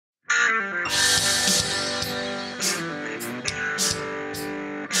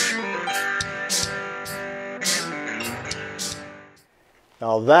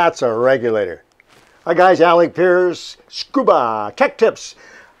Now that's a regulator. Hi guys, Alec, Peirce, Scuba, Tech Tips.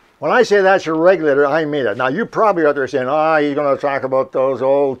 When I say that's a regulator, I mean it. Now you probably out there saying, oh, you're going to talk about those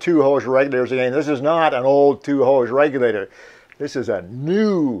old two-hose regulators again. This is not an old two-hose regulator. This is a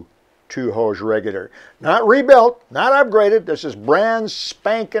new two-hose regulator. Not rebuilt, not upgraded. This is brand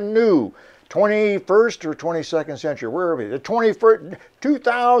spanking new. 21st or 22nd century, where are we? The 21st,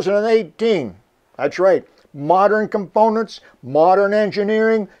 2018. That's right. Modern components, modern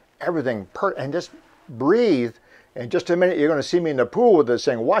engineering, everything. And just breathe. In just a minute, you're going to see me in the pool with this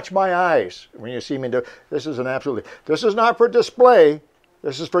thing. Watch my eyes when you see me do. This is this is not for display.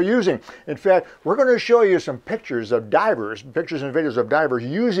 This is for using. In fact, we're going to show you some pictures of divers, pictures and videos of divers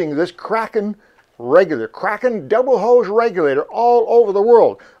using this Kraken regulator, Kraken double hose regulator all over the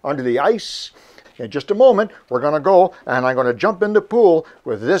world under the ice. In just a moment, we're going to go and I'm going to jump in the pool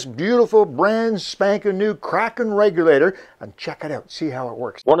with this beautiful brand spanking new Kraken regulator and check it out, see how it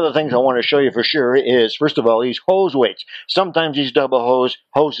works. One of the things I want to show you for sure is, first of all, these hose weights. Sometimes these double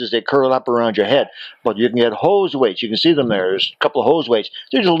hoses, they curl up around your head, but you can get hose weights. You can see them there. There's a couple of hose weights.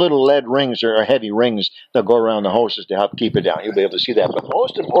 There's little lead rings or heavy rings that go around the hoses to help keep it down. You'll be able to see that. But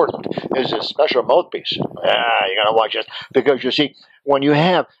most important is this special mouthpiece. You got to watch this because you see, when you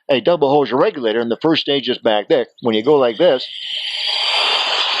have a double hose regulator and the first stage is back there, when you go like this,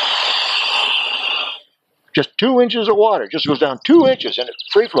 just 2 inches of water just goes down 2 inches and it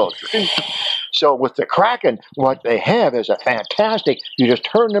free flows. So with the Kraken, what they have is a fantastic, you just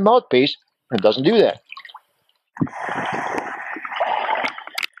turn the mouthpiece and it doesn't do that.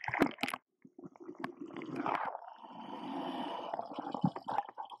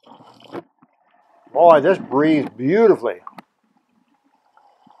 Boy, this breathes beautifully.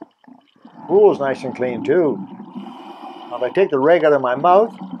 Pool's nice and clean too. Now if I take the reg out of my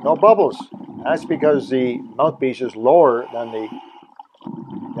mouth, no bubbles. That's because the mouthpiece is lower than the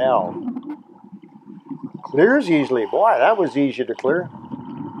valve. Clears easily. Boy, that was easy to clear.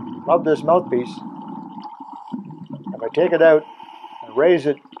 Love this mouthpiece. If I take it out and raise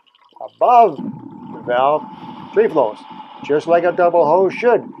it above the valve, free flows, just like a double hose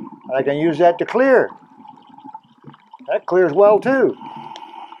should. And I can use that to clear. That clears well too.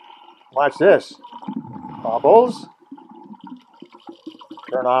 Watch this. Bubbles.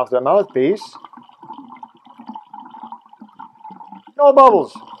 Turn off the mouthpiece. No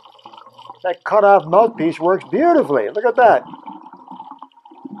bubbles. That cut off mouthpiece works beautifully. Look at that.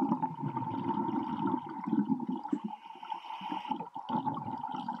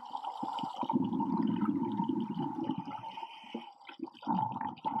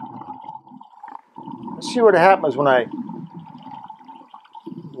 Let's see what happens when I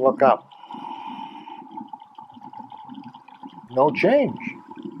look up. No change.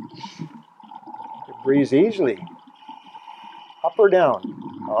 It breathes easily. Up or down.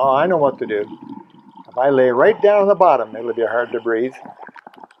 Oh, I know what to do. If I lay right down on the bottom, it'll be hard to breathe.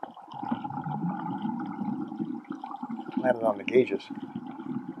 Land it on the gauges.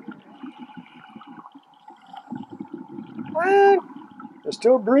 Well, it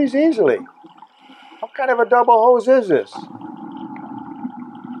still breathes easily. What kind of a double hose is this?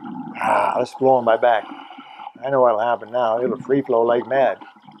 Let's blow on my back. I know what'll happen now. It'll free flow like mad.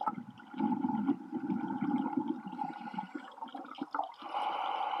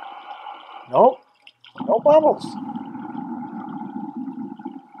 Nope. No bubbles.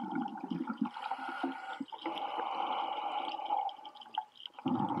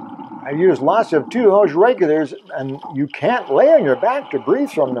 I've used lots of two-hose regulators, and you can't lay on your back to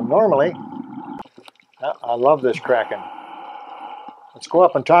breathe from them normally. I love this Kraken. Let's go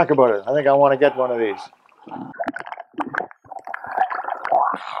up and talk about it. I think I want to get one of these.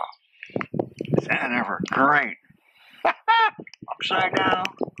 Is that ever great? Upside down,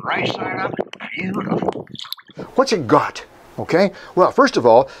 right side up, beautiful. What's it got? Okay, well, first of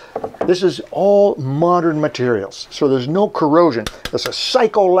all, this is all modern materials, so there's no corrosion. It's a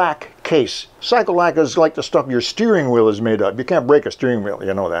Cycolac case. Cycolac is like the stuff your steering wheel is made of. You can't break a steering wheel,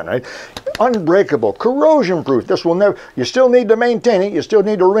 you know that, right? Unbreakable, corrosion proof. This will never, you still need to maintain it, you still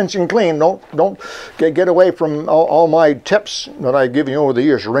need to rinse and clean. Don't get away from all my tips that I've given you over the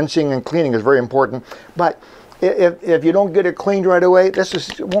years. Rinsing and cleaning is very important, but if you don't get it cleaned right away,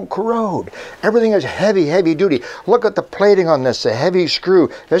 it won't corrode. Everything is heavy, heavy duty. Look at the plating on this, the heavy screw.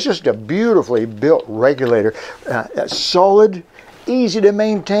 It's just a beautifully built regulator. Solid, easy to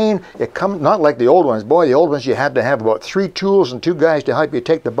maintain. It comes not like the old ones. Boy, the old ones you had to have about 3 tools and 2 guys to help you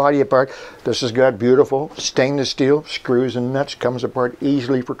take the body apart. This has got beautiful stainless steel screws and nuts. Comes apart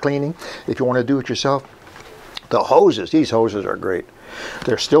easily for cleaning if you want to do it yourself. The hoses, these hoses are great.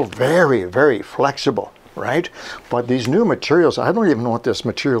 They're still very, very flexible. right? But these new materials, I don't even know what this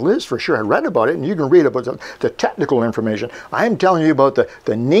material is for sure. I read about it, and you can read about the technical information. I'm telling you about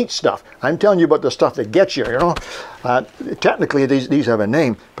the neat stuff. I'm telling you about the stuff that gets you, you know. Technically, these have a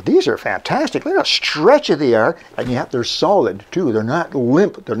name, but these are fantastic. Look how stretchy they are, and yet they're solid, too. They're not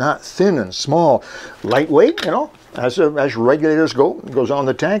limp. They're not thin and small. Lightweight, you know. As regulators goes on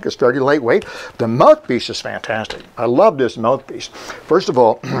the tank, it's fairly lightweight. The mouthpiece is fantastic. I love this mouthpiece. First of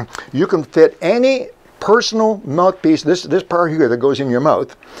all, you can fit any personal mouthpiece, this part here that goes in your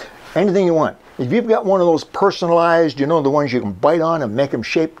mouth, anything you want. If you've got one of those personalized, you know, the ones you can bite on and make them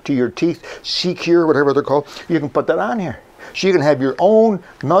shape to your teeth, secure, whatever they're called, you can put that on here. So you can have your own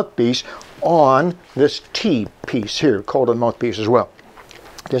mouthpiece on this T-piece here, called a mouthpiece as well.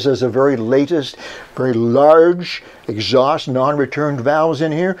 This is the very latest, very large exhaust non-returned valves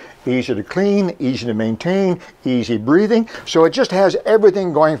in here. Easy to clean, easy to maintain, easy breathing. So it just has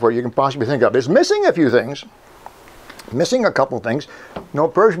everything going for it you can possibly think of. It's missing a few things. Missing a couple things. No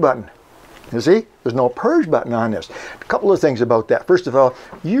purge button. You see, there's no purge button on this. A couple of things about that. First of all,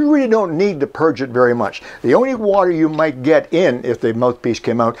 you really don't need to purge it very much. The only water you might get in if the mouthpiece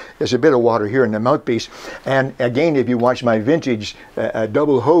came out is a bit of water here in the mouthpiece. And again, if you watch my vintage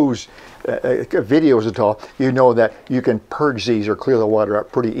double hose videos at all, you know that you can purge these or clear the water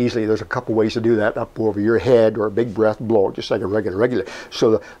up pretty easily. There's a couple ways to do that, up over your head or a big breath blow, just like a regular regulator.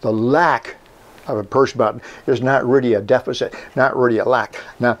 So the lack of a purge button is not really a deficit, not really a lack.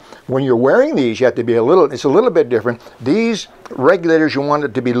 Now, when you're wearing these, you have to be it's a little bit different. These regulators, you want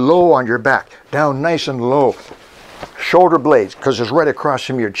it to be low on your back, down nice and low. Shoulder blades, because it's right across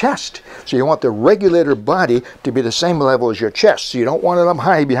from your chest. So you want the regulator body to be the same level as your chest. So you don't want it up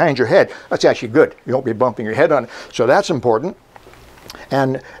high behind your head. That's actually good. You won't be bumping your head on it. So that's important.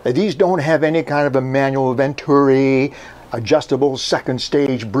 And these don't have any kind of a manual venturi, adjustable second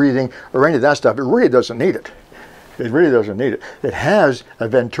stage breathing, or any of that stuff. It really doesn't need it. It really doesn't need it. It has a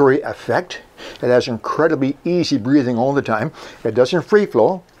venturi effect. It has incredibly easy breathing all the time. It doesn't free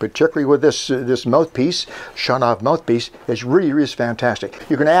flow, particularly with this mouthpiece, shut off mouthpiece. It really is fantastic.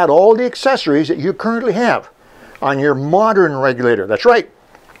 You can add all the accessories that you currently have on your modern regulator. That's right.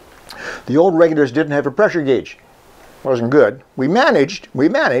 The old regulators didn't have a pressure gauge. It wasn't good. We managed.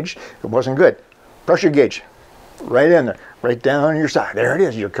 It wasn't good. Pressure gauge. Right in there, right down on your side. There it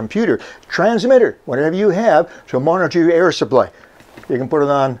is, your computer, transmitter, whatever you have to monitor your air supply. You can put it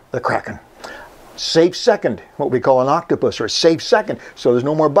on the Kraken. Safe second, what we call an octopus, or safe second. So there's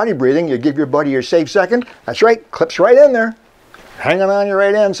no more buddy breathing. You give your buddy your safe second. That's right, clips right in there, hanging on your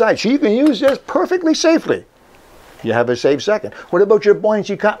right hand side. So you can use this perfectly safely. You have a safe second. What about your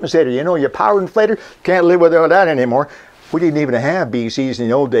buoyancy compensator? You know, your power inflator, can't live without that anymore. We didn't even have BCs in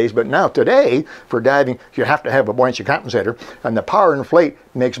the old days, but now today, for diving, you have to have a buoyancy compensator. And the power inflate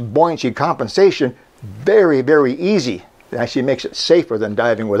makes buoyancy compensation very, very easy. It actually makes it safer than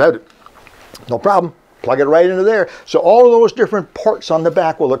diving without it. No problem. Plug it right into there. So all of those different ports on the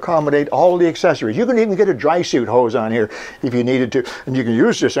back will accommodate all the accessories. You can even get a dry suit hose on here if you needed to, and you can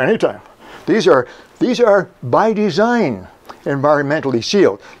use this anytime. These are by design environmentally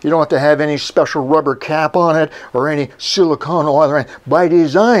sealed. You don't have to have any special rubber cap on it or any silicone oil or anything. By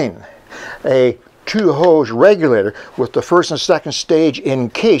design, a two-hose regulator with the first and second stage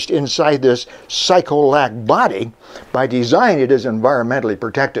encased inside this Psycholac body. By design, it is environmentally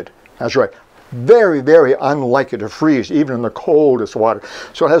protected. That's right. Very, very unlikely to freeze, even in the coldest water.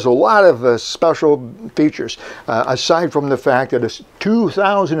 So it has a lot of special features, aside from the fact that it's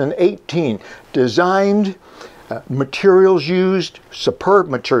 2018 designed, materials used, superb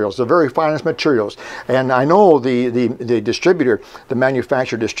materials, the very finest materials. And I know the distributor, the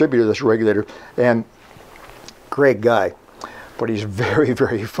manufacturer distributor of this regulator, and great guy, but he's very,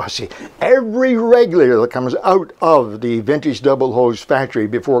 very fussy. Every regulator that comes out of the vintage double hose factory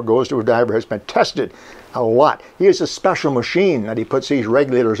before it goes to a diver has been tested a lot. He has a special machine that he puts these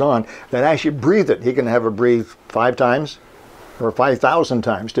regulators on that actually breathe it. He can have it breathe 5 times or 5,000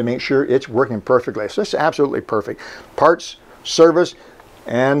 times to make sure it's working perfectly. So it's absolutely perfect. Parts, service,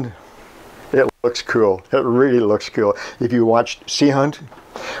 and it looks cool. It really looks cool. If you watched Sea Hunt,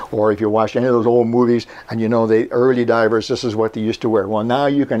 or if you watched any of those old movies and you know the early divers, this is what they used to wear. Well, now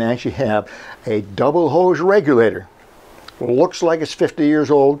you can actually have a double hose regulator. Looks like it's 50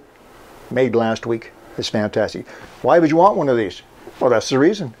 years old, made last week. It's fantastic. Why would you want one of these? Well, that's the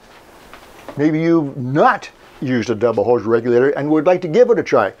reason. Maybe you've not used a double hose regulator and would like to give it a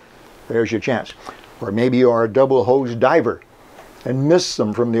try. There's your chance. Or maybe you are a double hose diver and miss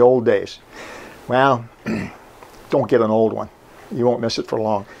them from the old days. Well, don't get an old one. You won't miss it for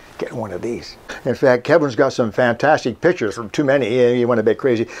long. Get one of these. In fact, Kevin's got some fantastic pictures, from too many, you went a bit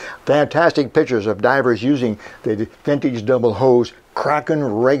crazy, fantastic pictures of divers using the vintage double hose Kraken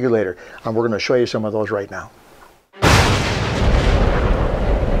regulator. And we're going to show you some of those right now.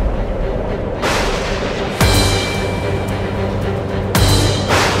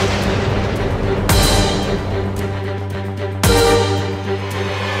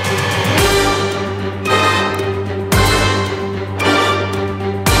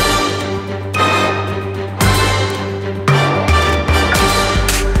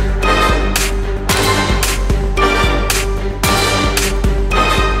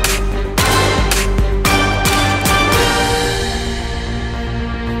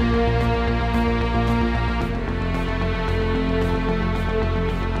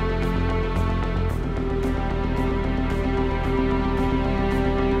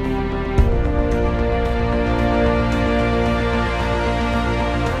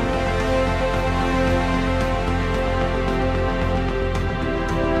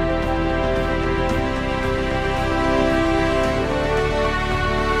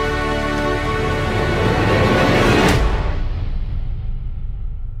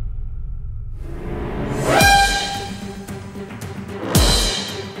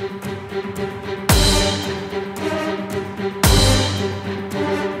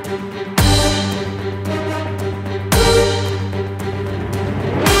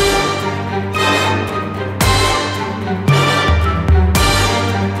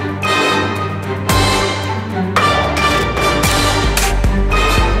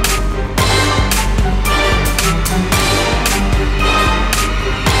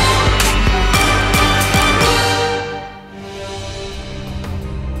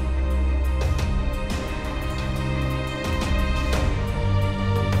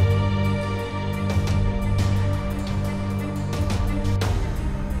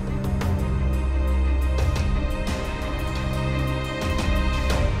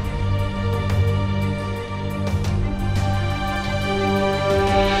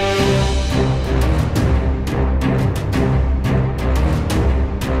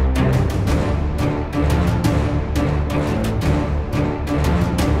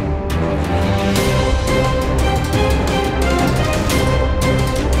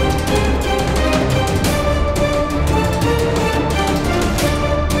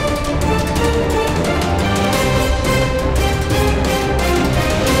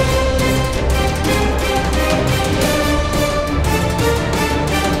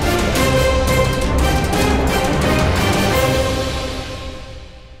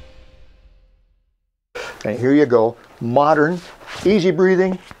 And here you go, modern, easy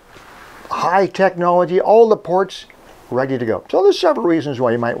breathing, high technology, all the ports ready to go. So there's several reasons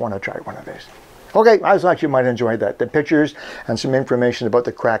why you might want to try one of these. Okay, I thought you might enjoy that. The pictures and some information about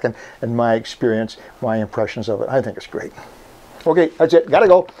the Kraken and my experience, my impressions of it. I think it's great. Okay, that's it. Gotta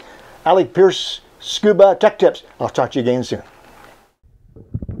go. Alec, Peirce, Scuba Tech Tips. I'll talk to you again soon.